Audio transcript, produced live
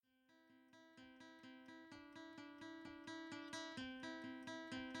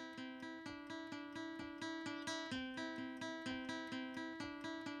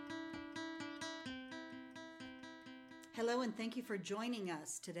Hello, and thank you for joining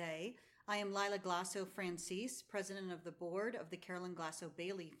us today. I am Lila Glasoe Francis, President of the Board of the Carolyn Glasoe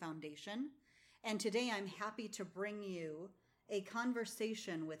Bailey Foundation, and today I'm happy to bring you a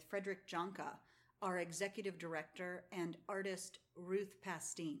conversation with Frederick Janka, our Executive Director, and artist Ruth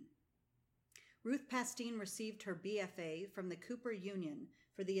Pastine. Ruth Pastine received her BFA from the Cooper Union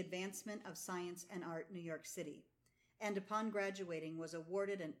for the Advancement of Science and Art, New York City, and upon graduating was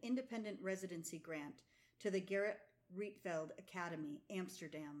awarded an independent residency grant to the Gerrit Rietveld Academy,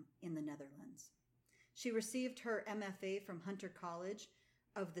 Amsterdam, in the Netherlands. She received her MFA from Hunter College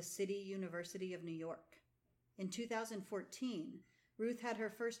of the City University of New York. In 2014, Ruth had her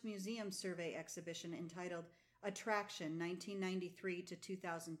first museum survey exhibition entitled Attraction 1993 to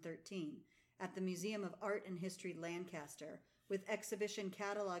 2013 at the Museum of Art and History Lancaster, with exhibition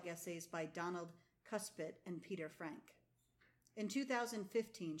catalog essays by Donald Cuspit and Peter Frank. In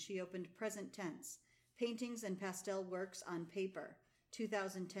 2015, she opened Present Tense, Paintings and Pastel Works on Paper,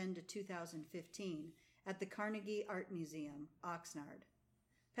 2010 to 2015, at the Carnegie Art Museum, Oxnard.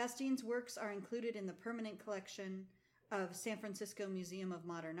 Pastine's works are included in the permanent collection of San Francisco Museum of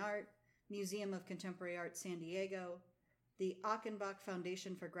Modern Art, Museum of Contemporary Art San Diego, the Achenbach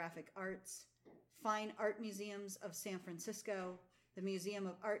Foundation for Graphic Arts, Fine Art Museums of San Francisco, the Museum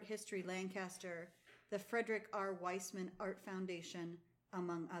of Art History Lancaster, the Frederick R. Weissman Art Foundation,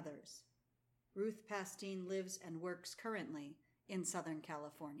 among others. Ruth Pastine lives and works currently in Southern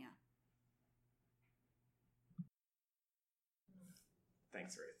California.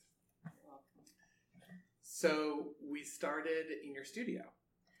 Thanks, Ruth. You're welcome. So we started in your studio,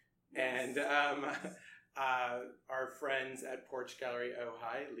 and our friends at Porch Gallery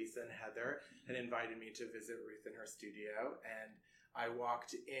Ojai, Lisa and Heather, had invited me to visit Ruth in her studio, and I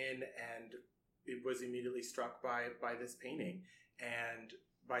walked in and it was immediately struck by this painting, and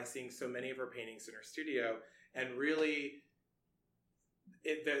by seeing so many of her paintings in her studio, and really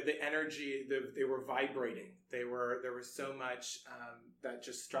the energy, they were vibrating. There was so much that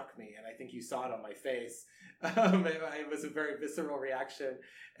just struck me, and I think you saw it on my face. It was a very visceral reaction,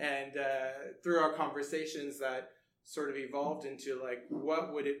 and through our conversations that sort of evolved into like,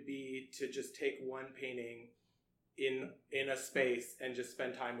 what would it be to just take one painting in a space and just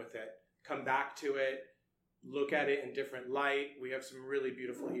spend time with it, come back to it, look at it in different light. We have some really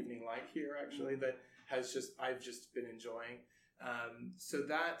beautiful evening light here, actually, that I've just been enjoying. So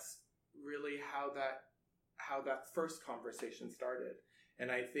that's really how that first conversation started. And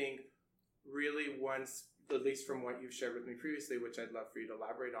I think really once, at least from what you've shared with me previously, which I'd love for you to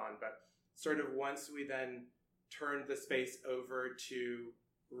elaborate on, but sort of once we then turned the space over to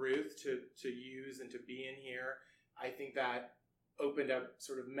Ruth to use and to be in here, I think that opened up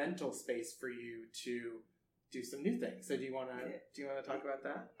sort of mental space for you to do some new things. So do you want to talk about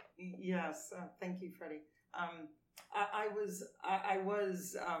that? Yes, thank you, Freddie. I was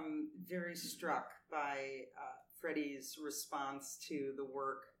very struck by Freddie's response to the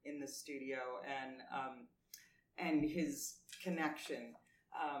work in the studio and his connection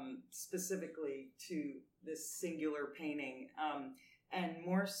specifically to this singular painting, and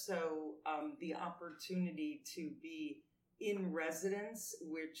more so the opportunity to be in residence,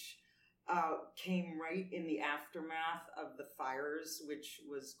 which came right in the aftermath of the fires, which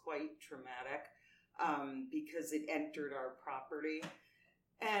was quite traumatic because it entered our property.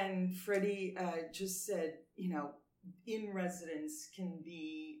 And Freddie just said, in residence can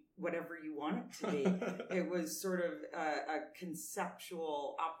be whatever you want it to be. It was sort of a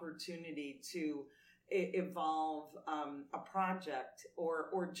conceptual opportunity to evolve a project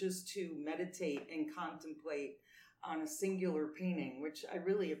or just to meditate and contemplate on a singular painting, which I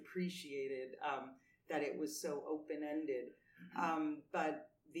really appreciated that it was so open-ended. But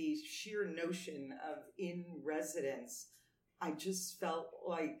the sheer notion of in residence, I just felt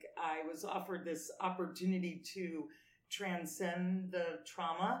like I was offered this opportunity to transcend the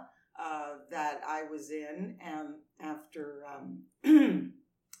trauma that I was in after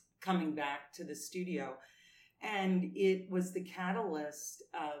coming back to the studio. And it was the catalyst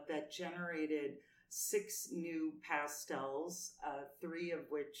that generated 6 new pastels, 3 of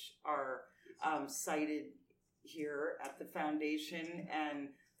which are cited here at the foundation, and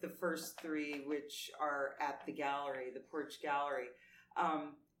the first 3 which are at the gallery, the Porch Gallery.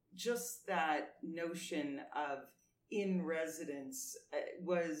 Just that notion of in residence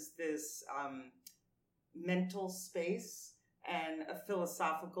was this mental space and a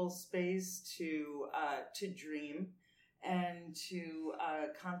philosophical space to dream and to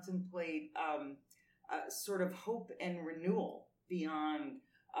contemplate sort of hope and renewal beyond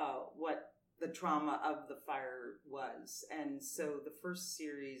what the trauma of the fire was. And so the first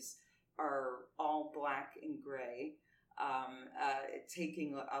series are all black and gray.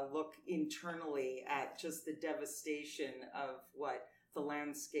 taking a look internally at just the devastation of what the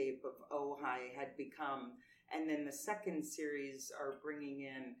landscape of Ojai had become. And then the second series are bringing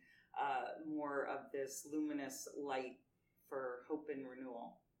in more of this luminous light for hope and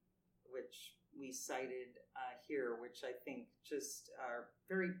renewal, which we cited here, which I think just are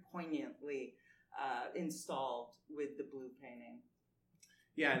very poignantly installed with the blue painting.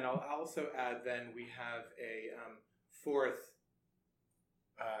 Yeah, and I'll also add then we have a fourth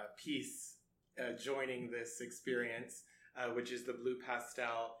piece joining this experience, which is the blue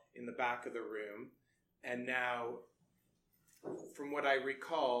pastel in the back of the room. And now, from what I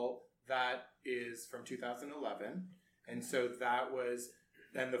recall, that is from 2011. And so that was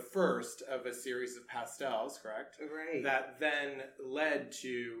then the first of a series of pastels, correct? Right. That then led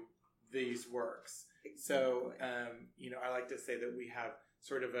to these works. So, I like to say that we have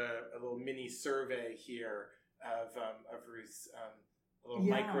sort of a little mini survey here of Ruth's a little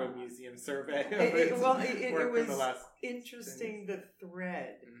micro museum survey. It was interesting the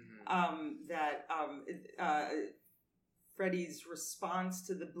thread that Freddie's response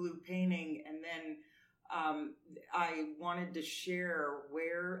to the blue painting, and then I wanted to share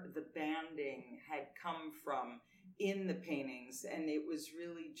where the banding had come from in the paintings, and it was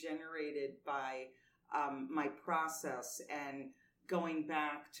really generated by my process and going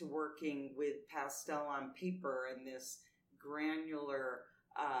back to working with pastel on paper and this granular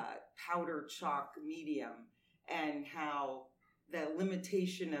powder chalk medium, and how the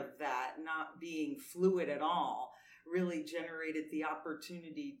limitation of that not being fluid at all really generated the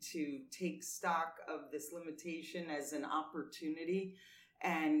opportunity to take stock of this limitation as an opportunity.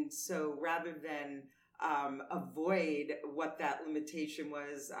 And so rather than avoid what that limitation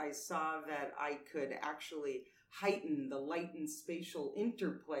was, I saw that I could actually heighten the light and spatial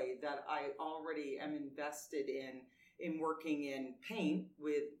interplay that I already am invested in working in paint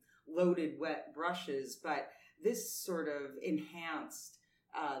with loaded wet brushes, but this sort of enhanced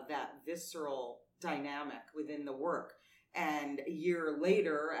that visceral dynamic within the work. And a year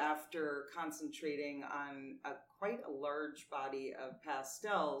later, after concentrating on quite a large body of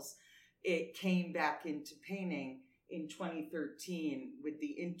pastels, it came back into painting in 2013 with the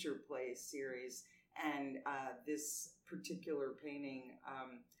Interplay series. And this particular painting,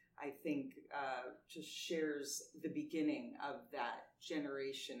 I think, just shares the beginning of that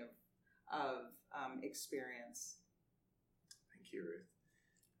generation of experience. Thank you, Ruth.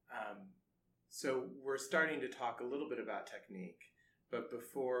 So we're starting to talk a little bit about technique, but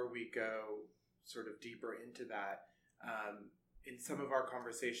before we go sort of deeper into that, in some of our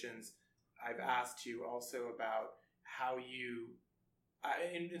conversations, I've asked you also about how you,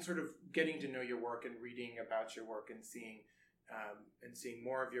 in sort of getting to know your work and reading about your work and seeing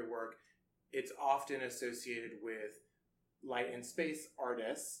more of your work, it's often associated with light and space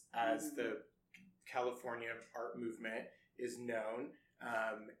artists, as the California art movement is known,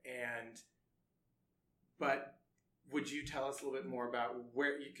 But would you tell us a little bit more about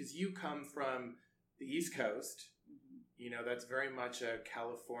where, because you come from the East Coast, that's very much a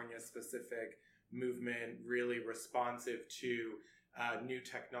California-specific movement, really responsive to new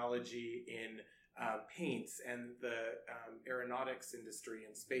technology in paints and the aeronautics industry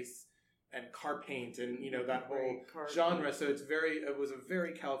and space and car paint and, that whole genre. So it was a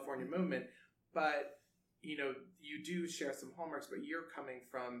very California moment, but, you do share some hallmarks, but you're coming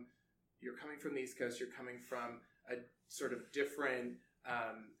from the East Coast, you're coming from a sort of different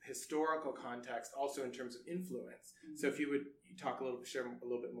historical context, also in terms of influence. Mm-hmm. So if you would share a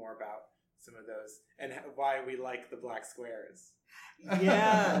little bit more about some of those and why we like the black squares.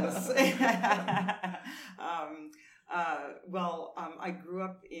 Yes. I grew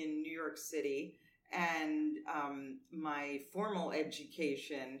up in New York City, and my formal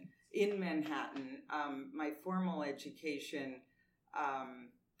education in Manhattan,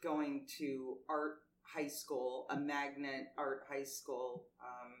 going to art high school, a magnet art high school,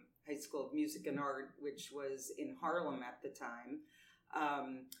 High School of Music and Art, which was in Harlem at the time,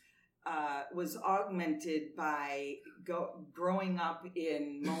 was augmented by growing up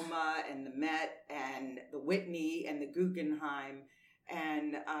in MoMA and the Met and the Whitney and the Guggenheim.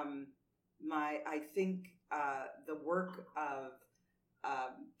 And I think the work of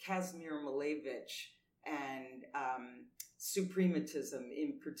Kazimir Malevich and suprematism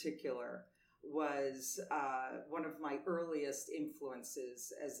in particular was one of my earliest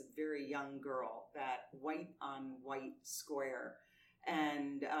influences as a very young girl, that white on white square.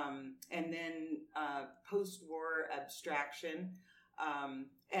 And then post-war abstraction.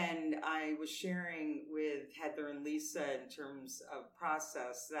 And I was sharing with Heather and Lisa in terms of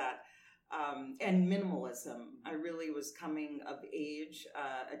process that and minimalism. I really was coming of age,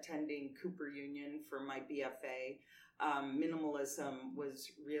 attending Cooper Union for my BFA. Minimalism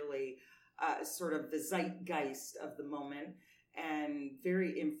was really sort of the zeitgeist of the moment, and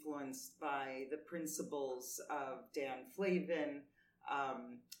very influenced by the principles of Dan Flavin,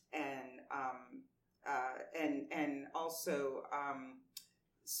 and also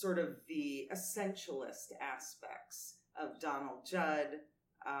sort of the essentialist aspects of Donald Judd,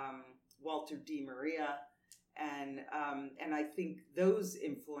 Walter D. Maria, and I think those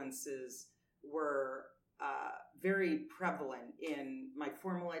influences were very prevalent in my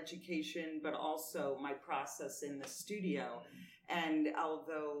formal education, but also my process in the studio. And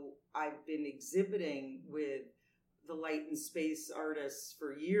although I've been exhibiting with the light and space artists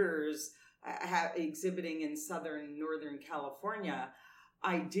for years, exhibiting in Northern California,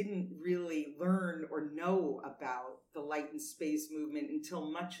 I didn't really learn or know about the light and space movement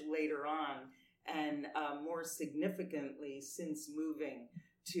until much later on, and more significantly since moving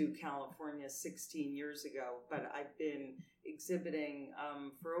to California 16 years ago. But I've been exhibiting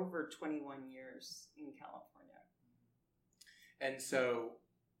for over 21 years in California. And so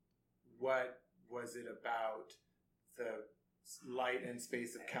what was it about the light and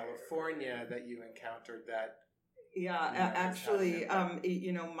space of California that you encountered that? Yeah, actually,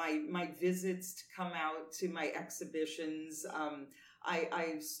 my visits to come out to my exhibitions,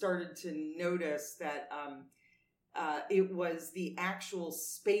 I started to notice that it was the actual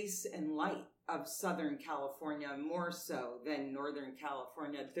space and light of Southern California more so than Northern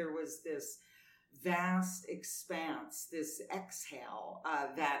California. There was this vast expanse, this exhale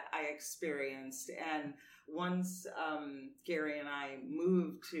that I experienced. And once Gary and I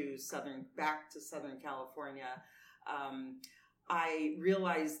moved back to Southern California, I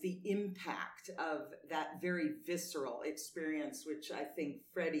realized the impact of that very visceral experience, which I think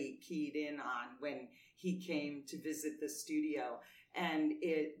Freddie keyed in on when he came to visit the studio. And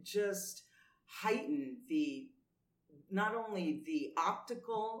it just heightened not only the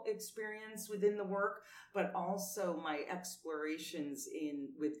optical experience within the work, but also my explorations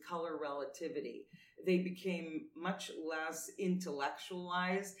with color relativity. They became much less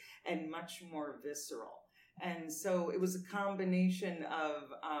intellectualized and much more visceral. And so it was a combination of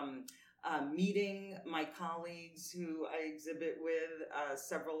meeting my colleagues who I exhibit with,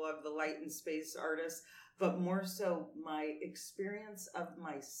 several of the light and space artists, but more so my experience of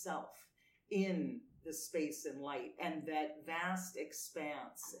myself in the space and light and that vast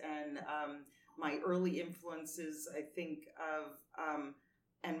expanse. And my early influences, I think of,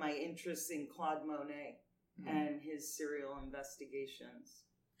 and my interest in Claude Monet and his serial investigations.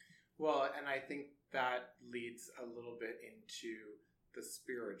 Well, and I think that leads a little bit into the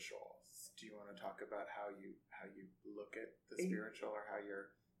spirituals. Do you want to talk about how you look at the spiritual, or how you're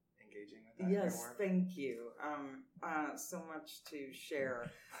engaging with that? Yes, thank you. So much to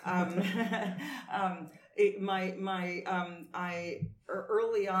share.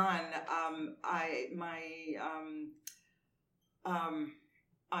 Early on,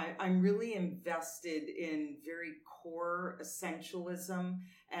 I'm really invested in very core essentialism,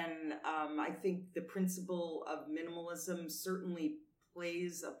 and I think the principle of minimalism certainly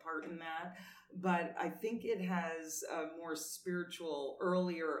plays a part in that, but I think it has more spiritual,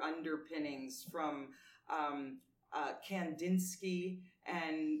 earlier underpinnings from Kandinsky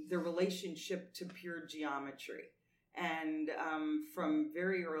and the relationship to pure geometry. And from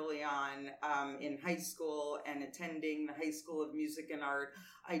very early on in high school and attending the High School of Music and Art,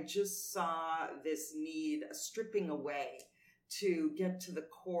 I just saw this need, a stripping away to get to the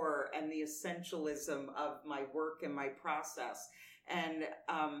core and the essentialism of my work and my process. And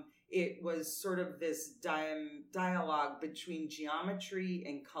it was sort of this dialogue between geometry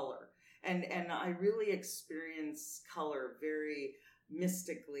and color. And I really experienced color very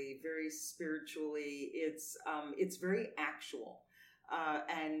mystically, very spiritually. It's very actual,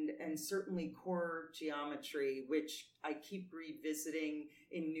 and certainly core geometry, which I keep revisiting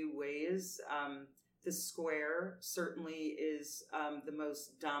in new ways. The square certainly is the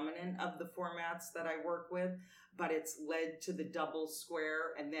most dominant of the formats that I work with, but it's led to the double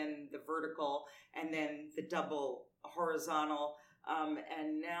square, and then the vertical, and then the double horizontal.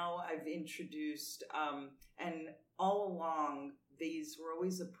 And now I've introduced, and all along, these were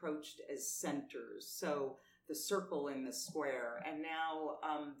always approached as centers. So the circle and the square, and now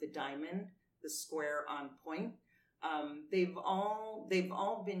the diamond, the square on point. They've all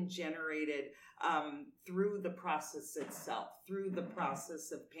been generated through the process itself, through the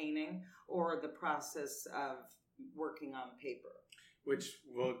process of painting or the process of working on paper. Which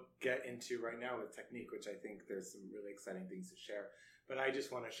we'll get into right now with technique, which I think there's some really exciting things to share. But I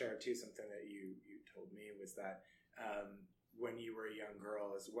just want to share too something that you told me was that when you were a young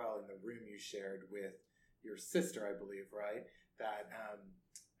girl as well, in the room you shared with your sister, I believe, right? That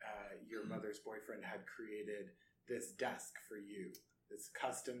your mother's boyfriend had created this desk for you, this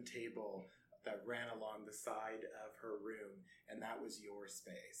custom table that ran along the side of her room, and that was your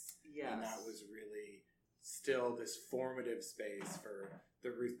space. Yes. And that was really still this formative space for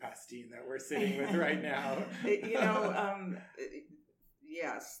the Ruth Pastine that we're sitting with right now.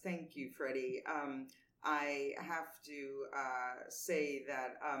 Yes, thank you, Freddie. I have to say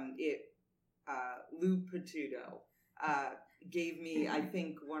that Lou Patuto gave me, I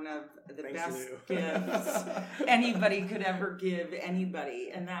think, one of the Thanks, best Lou. gifts anybody could ever give anybody,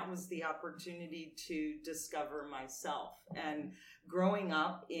 and that was the opportunity to discover myself. And growing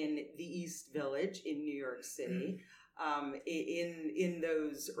up in the East Village in New York City, in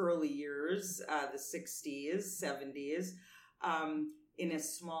those early years, the 60s, 70s, in a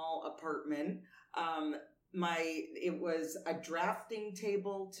small apartment, it was a drafting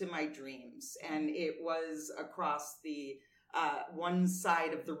table to my dreams, and it was across the one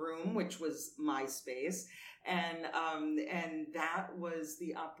side of the room, which was my space, and that was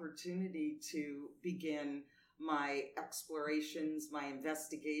the opportunity to begin my explorations, my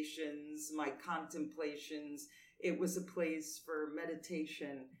investigations, my contemplations. It was a place for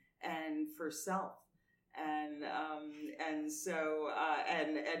meditation and for self. And so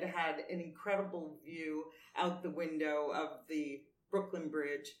it had an incredible view out the window of the Brooklyn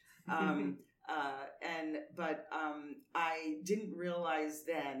Bridge. I didn't realize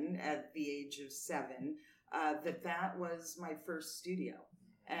then, at the age of 7, that was my first studio.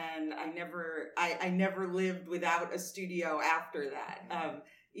 And I never lived without a studio after that.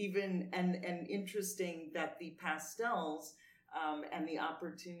 And interesting that the pastels, and the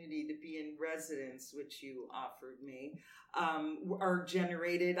opportunity to be in residence, which you offered me, are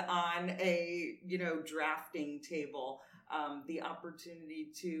generated on a, drafting table. The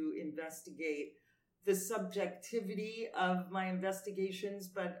opportunity to investigate the subjectivity of my investigations,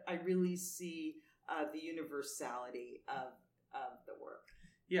 but I really see the universality of the work.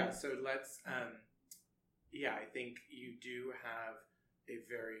 Yeah, so let's, I think you do have a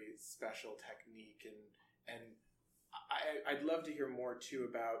very special technique, and I'd love to hear more too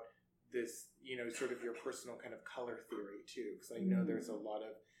about this, sort of your personal kind of color theory too, because I know there's a lot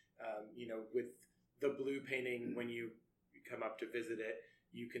of, with the blue painting, when you come up to visit it,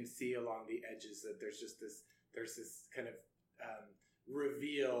 you can see along the edges that there's this kind of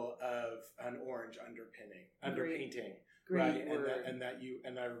reveal of an orange underpainting, right?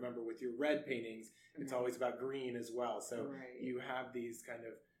 And I remember with your red paintings, it's always about green as well. So you have these kind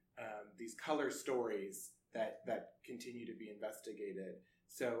of these color stories that continue to be investigated.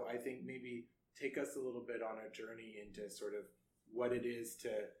 So I think maybe take us a little bit on a journey into sort of what it is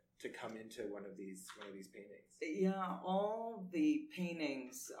to come into one of these paintings. Yeah, all the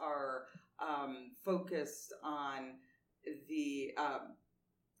paintings are focused on the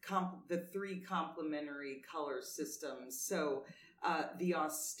 3 complementary color systems. So the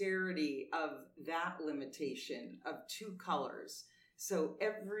austerity of that limitation of 2 colors. So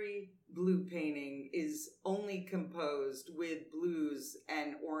every blue painting is only composed with blues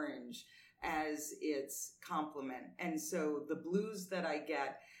and orange as its complement. And so the blues that I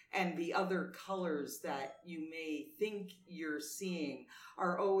get and the other colors that you may think you're seeing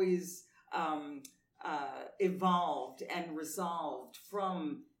are always evolved and resolved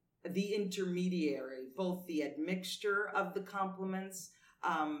from the intermediary, both the admixture of the complements,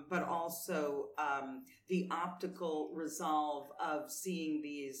 but also the optical resolve of seeing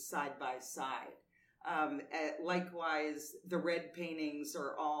these side by side. Likewise, the red paintings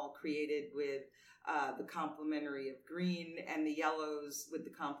are all created with the complementary of green, and the yellows with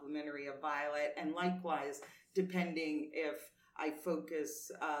the complementary of violet. And likewise, depending if I focus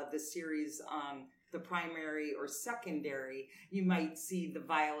the series on the primary or secondary, you might see the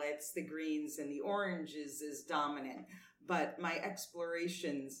violets, the greens, and the oranges as dominant. But my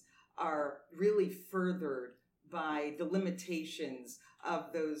explorations are really furthered by the limitations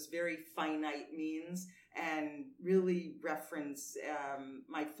of those very finite means, and really reference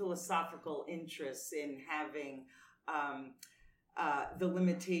my philosophical interests in having the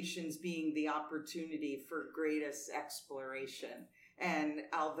limitations being the opportunity for greatest exploration. And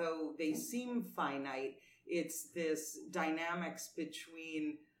although they seem finite, it's this dynamics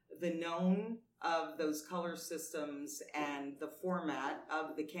between the known of those color systems and the format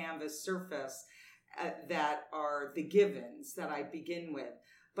of the canvas surface that are the givens that I begin with.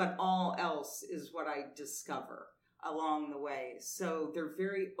 But all else is what I discover. along the way. So they're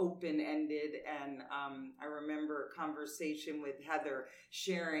very open-ended, and I remember a conversation with Heather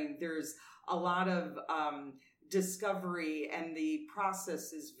sharing there's a lot of discovery, and the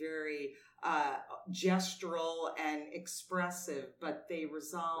process is very gestural and expressive, but they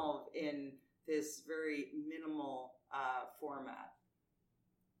resolve in this very minimal format.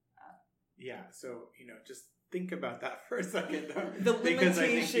 Yeah, so, just think about that for a second, though. The because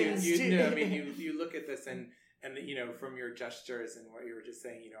limitations. I think you look at this and from your gestures and what you were just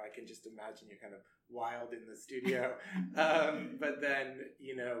saying, I can just imagine you're kind of wild in the studio. But then,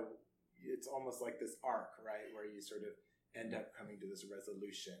 it's almost like this arc, right, where you sort of end up coming to this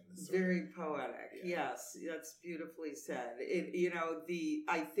resolution. Very poetic. Yeah. Yes, that's beautifully said.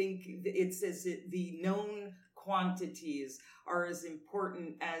 I think it's as the known quantities are as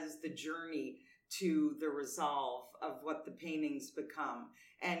important as the journey to the resolve of what the paintings become.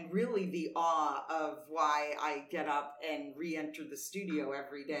 And really the awe of why I get up and re-enter the studio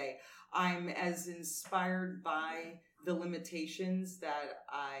every day. I'm as inspired by the limitations that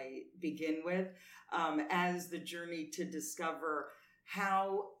I begin with as the journey to discover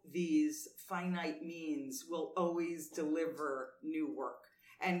how these finite means will always deliver new work.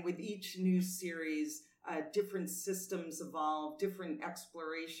 And with each new series, different systems evolve, different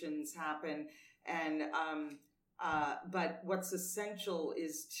explorations happen, and but what's essential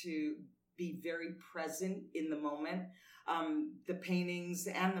is to be very present in the moment. The paintings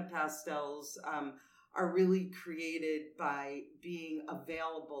and the pastels are really created by being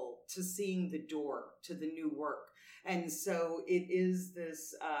available to seeing the door to the new work. And so it is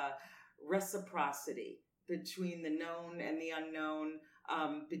this reciprocity between the known and the unknown,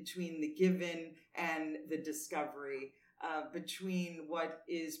 between the given and the discovery, between what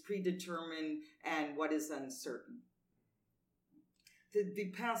is predetermined and what is uncertain.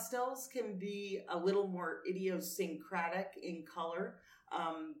 The pastels can be a little more idiosyncratic in color.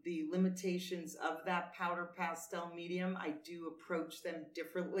 The limitations of that powder pastel medium, I do approach them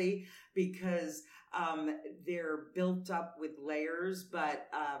differently because they're built up with layers, but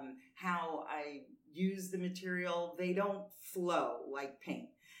how I use the material, they don't flow like paint.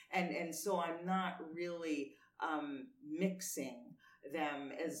 And so I'm not really mixing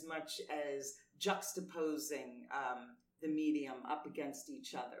them as much as juxtaposing the medium up against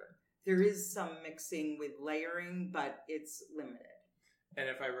each other. There is some mixing with layering, but it's limited. And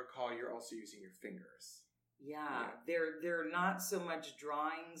if I recall, you're also using your fingers. Yeah. They're not so much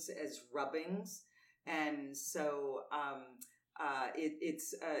drawings as rubbings, and so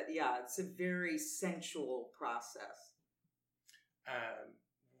it's a very sensual process.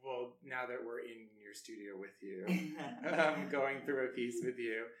 Well, now that we're in your studio with you, going through a piece with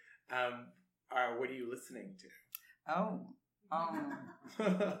you, what are you listening to?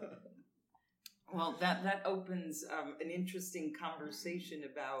 Well, that opens an interesting conversation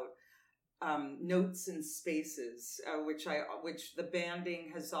about notes and spaces, which the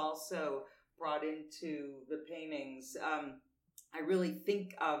banding has also brought into the paintings. I really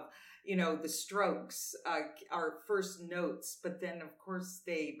think of, the strokes are first notes, but then of course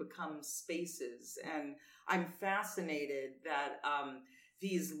they become spaces. And I'm fascinated that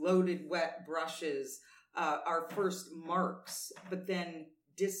these loaded wet brushes are first marks, but then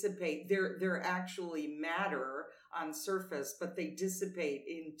dissipate. They're actually matter on surface, but they dissipate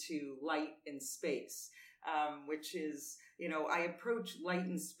into light and space, which is, I approach light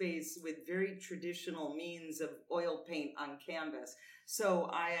and space with very traditional means of oil paint on canvas. So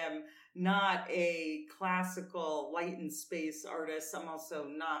I am not a classical light and space artist. I'm also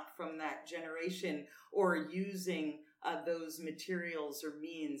not from that generation or using those materials or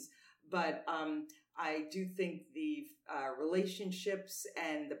means, but I do think the relationships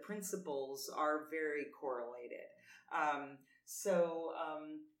and the principles are very correlated.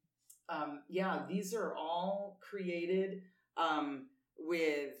 These are all created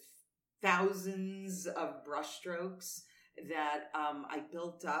with thousands of brushstrokes that I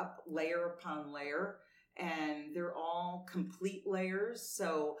built up layer upon layer, and they're all complete layers.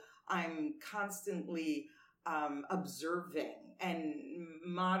 So I'm constantly observing and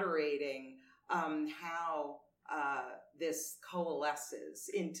moderating how this coalesces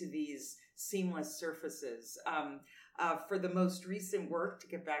into these seamless surfaces. For the most recent work, to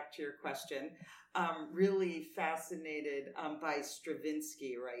get back to your question, really fascinated by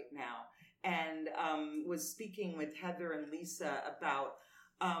Stravinsky right now, and was speaking with Heather and Lisa about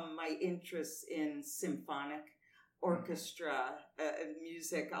my interest in symphonic orchestra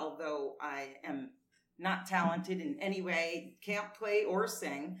music, although I am not talented in any way, can't play or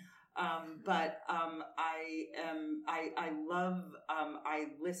sing. I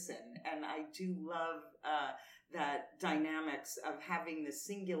listen, and I do love that dynamics of having the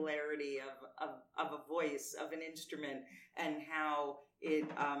singularity of a voice, of an instrument, and how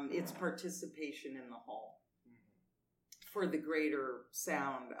its participation in the whole for the greater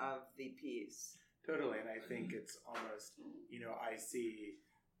sound of the piece. Totally, and I think it's almost, I see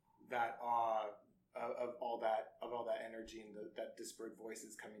that awe of all that energy and that disparate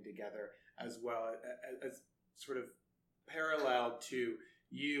voices coming together, as well as sort of parallel to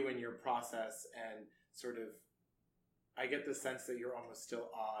you and your process, and sort of, I get the sense that you're almost still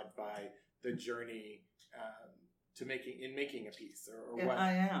awed by the journey to making a piece, or what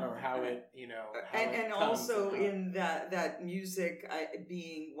I am, or how it, how and it also in that music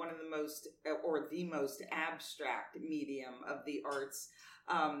being one of the most, or the most abstract medium of the arts,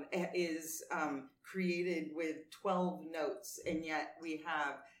 is created with 12 notes, and yet we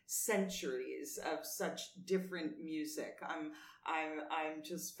have centuries of such different music. I'm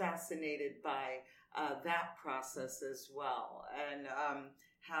just fascinated by that process as well, and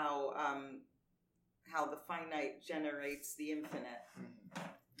how the finite generates the infinite.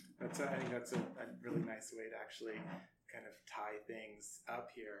 I think that's a really nice way to actually kind of tie things up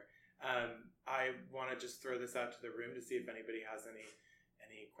here. I want to just throw this out to the room to see if anybody has any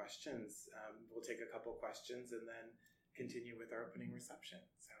questions. We'll take a couple questions and then continue with our opening reception.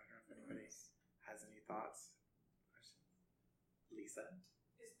 So I don't know if anybody has any thoughts. Questions? Lisa?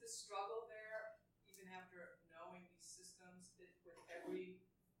 Is the struggle there, even after knowing these systems, with every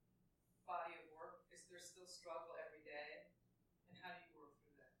body of work? Is there still struggle every day? And how do you work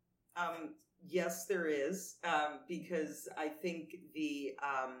through that? Yes, there is, because I think the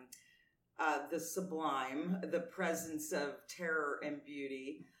sublime, the presence of terror and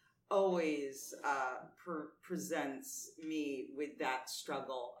beauty, always presents me with that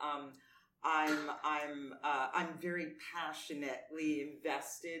struggle. I'm very passionately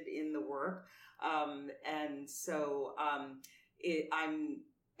invested in the work, and so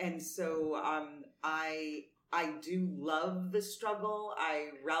I do love the struggle. I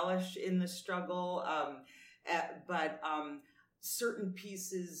relish in the struggle, but certain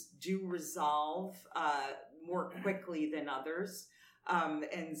pieces do resolve more quickly than others.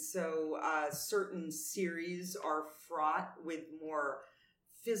 And so certain series are fraught with more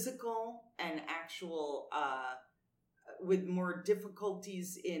physical and actual, with more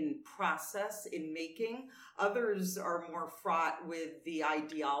difficulties in process, in making. Others are more fraught with the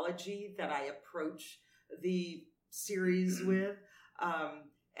ideology that I approach the series with.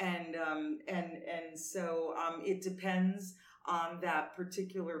 So it depends on that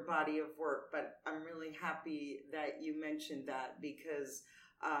particular body of work, but I'm really happy that you mentioned that, because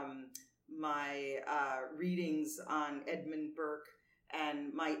my readings on Edmund Burke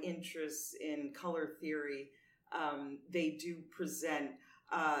and my interests in color theory, they do present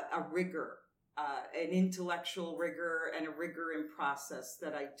a rigor, an intellectual rigor, and a rigor in process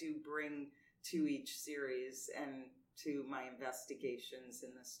that I do bring to each series and to my investigations in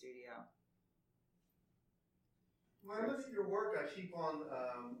the studio. When I look at your work, I keep on,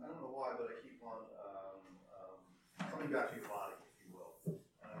 I don't know why, but I keep on coming back to your body, if you will.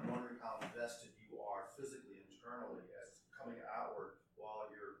 And I'm wondering how invested you are physically, internally, as coming outward while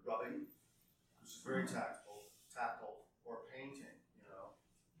you're rubbing, which is very tactile, or painting,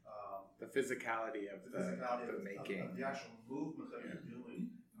 the physicality of the making. Of the actual movement that you're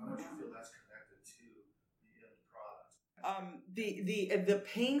doing. How much you feel that's connected to the end product? The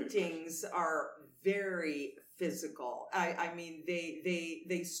paintings are very physical. I mean,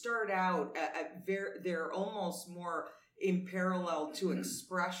 they start out they're almost more in parallel to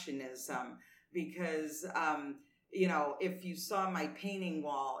expressionism, because if you saw my painting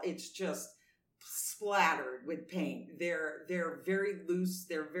wall, it's just splattered with paint. They're very loose,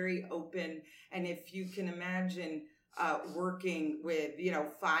 they're very open, and if you can imagine working with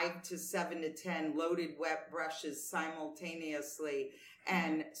 5 to 7 to 10 loaded wet brushes simultaneously,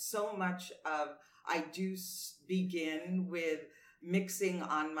 and so much of I do begin with mixing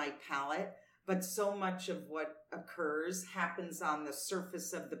on my palette, but so much of what occurs happens on the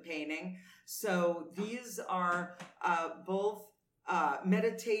surface of the painting. So these are both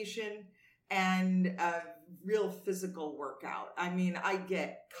meditation and real physical workout. I mean, I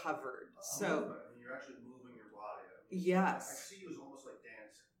get covered. So movement. I mean, you're actually moving your body. I mean, yes. I see you as almost like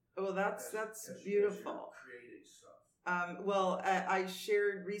dancing. Well, that's beautiful. As you're creating stuff. Well, I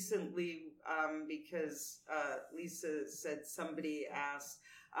shared recently, because Lisa said somebody asked,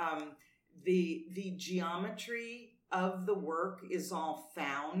 the geometry of the work is all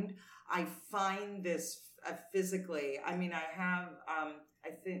found. I find this physically. I mean, I have I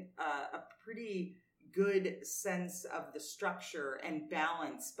think, a pretty good sense of the structure and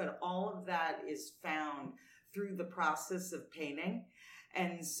balance, but all of that is found through the process of painting.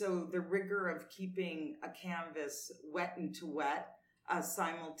 And so the rigor of keeping a canvas wet and to wet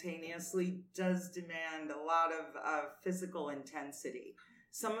simultaneously does demand a lot of physical intensity.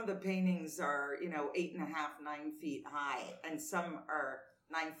 Some of the paintings are, 8.5, 9 feet high, and some are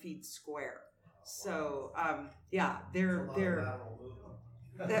 9 feet square. So, they're.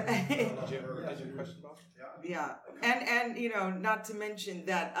 Did you have a question, Bob? Yeah, and not to mention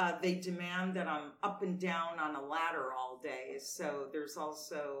that they demand that I'm up and down on a ladder all day. So there's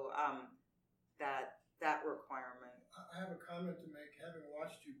also that requirement. I have a comment to make, having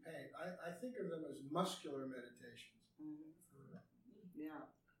watched you paint. I think of them as muscular meditations. Mm-hmm. Yeah.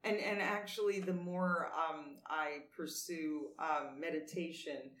 And actually, the more I pursue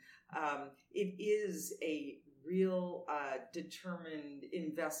meditation, it is a real determined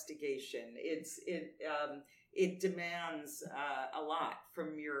investigation. It demands a lot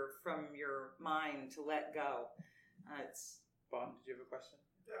from your mind to let go. It's Bob, did you have a question?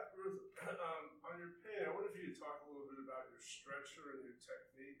 Yeah, Ruth, on your paint, I wonder if you could talk a little bit about your stretcher and your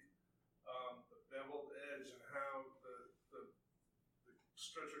technique, the beveled edge, and how the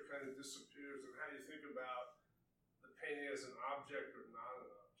stretcher kind of disappears, and how you think about the painting as an object or not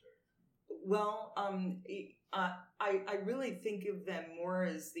an object. Well, I really think of them more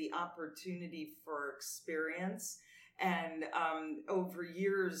as the opportunity for experience. And over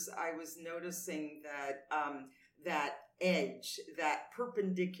years, I was noticing that that edge, that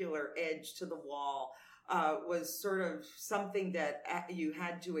perpendicular edge to the wall, was sort of something that you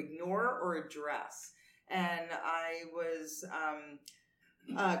had to ignore or address. And I was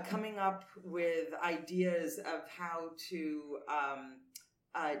coming up with ideas of how to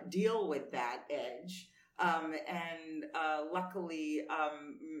deal with that edge. And luckily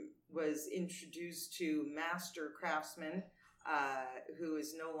was introduced to master craftsman who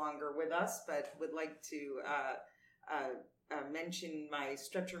is no longer with us, but would like to mention my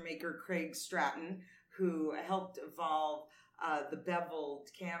stretcher maker, Craig Stratton, who helped evolve the beveled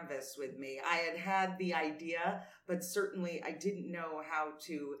canvas with me. I had the idea, but certainly I didn't know how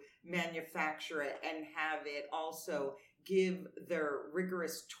to manufacture it and have it also give their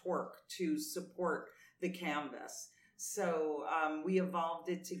rigorous torque to support the canvas. So we evolved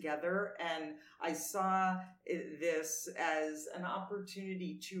it together, and I saw this as an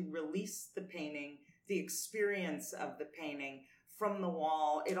opportunity to release the painting, the experience of the painting from the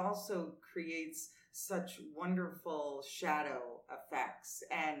wall. It also creates such wonderful shadow effects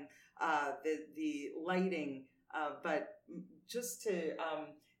and the lighting, but just to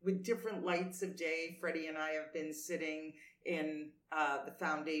with different lights of day, Freddie and I have been sitting in the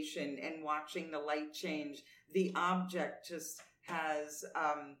foundation and watching the light change. The object just has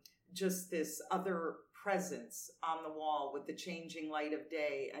just this other presence on the wall with the changing light of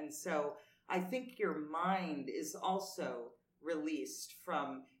day. And so I think your mind is also released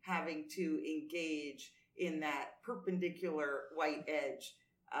from having to engage in that perpendicular white edge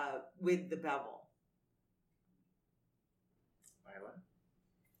with the bevel. Lila?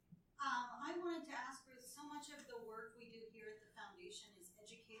 I wanted to ask Ruth, so much of the work we do here at the foundation is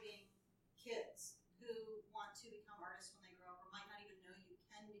educating kids who want to become artists when they grow up, or might not even know you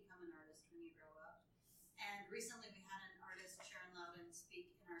can become an artist when you grow up. And recently we had an artist, Sharon Loudon,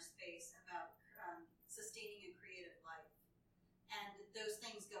 speak in our space about sustaining a creative life. And those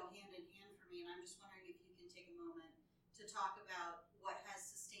things go hand in hand for me, and I'm just wondering if you can take a moment to talk about what has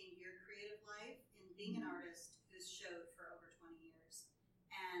sustained your creative life in being an artist who's showed for over 20 years,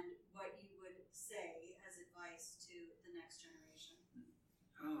 and what you would say as advice to the next generation.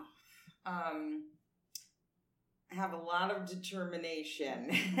 Have a lot of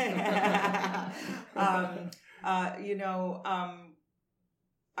determination.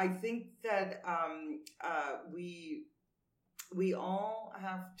 I think that we all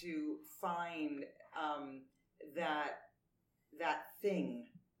have to find that thing,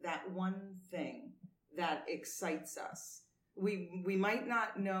 that one thing that excites us. We might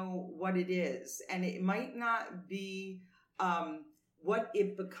not know what it is, and it might not be what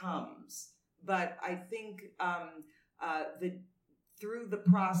it becomes. But I think through the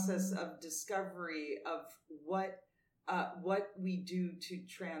process of discovery of what we do to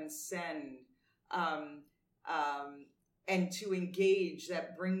transcend and to engage,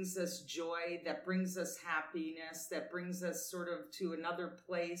 that brings us joy, that brings us happiness, that brings us sort of to another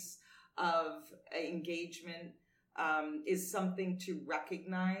place of engagement, is something to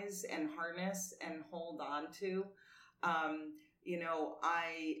recognize and harness and hold on to.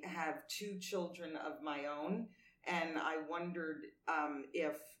 I have 2 children of my own, And I wondered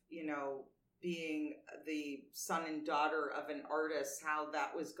if, being the son and daughter of an artist, how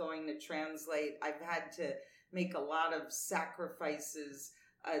that was going to translate. I've had to make a lot of sacrifices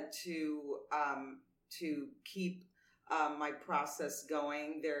to keep my process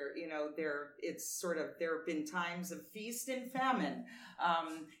going. There have been times of feast and famine.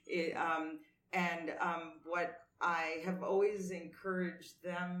 What I have always encouraged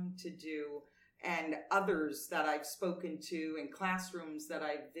them to do, and others that I've spoken to in classrooms that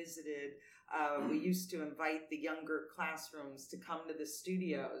I've visited, we used to invite the younger classrooms to come to the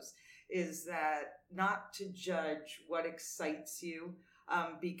studios, is that not to judge what excites you,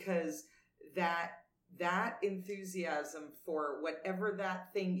 because that enthusiasm for whatever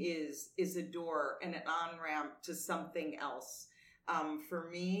that thing is a door and an on-ramp to something else. For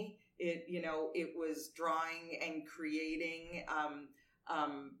me, it was drawing and creating,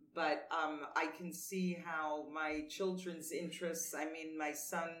 but I can see how my children's interests, my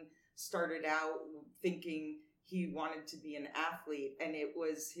son started out thinking he wanted to be an athlete, and it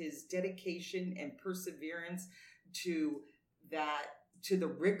was his dedication and perseverance to the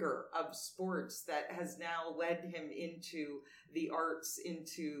rigor of sports that has now led him into the arts,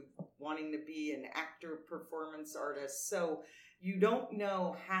 into wanting to be an actor, performance artist. So you don't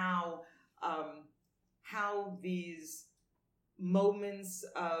know how these moments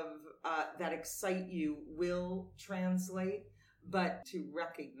of that excite you will translate, but to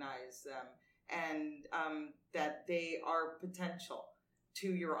recognize them, and that they are potential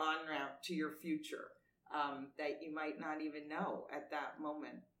to your on-ramp, to your future, that you might not even know at that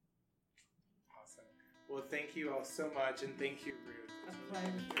moment. Awesome. Well, thank you all so much, and thank you, Ruth. A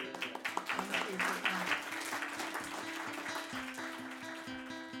pleasure. Thank you for coming.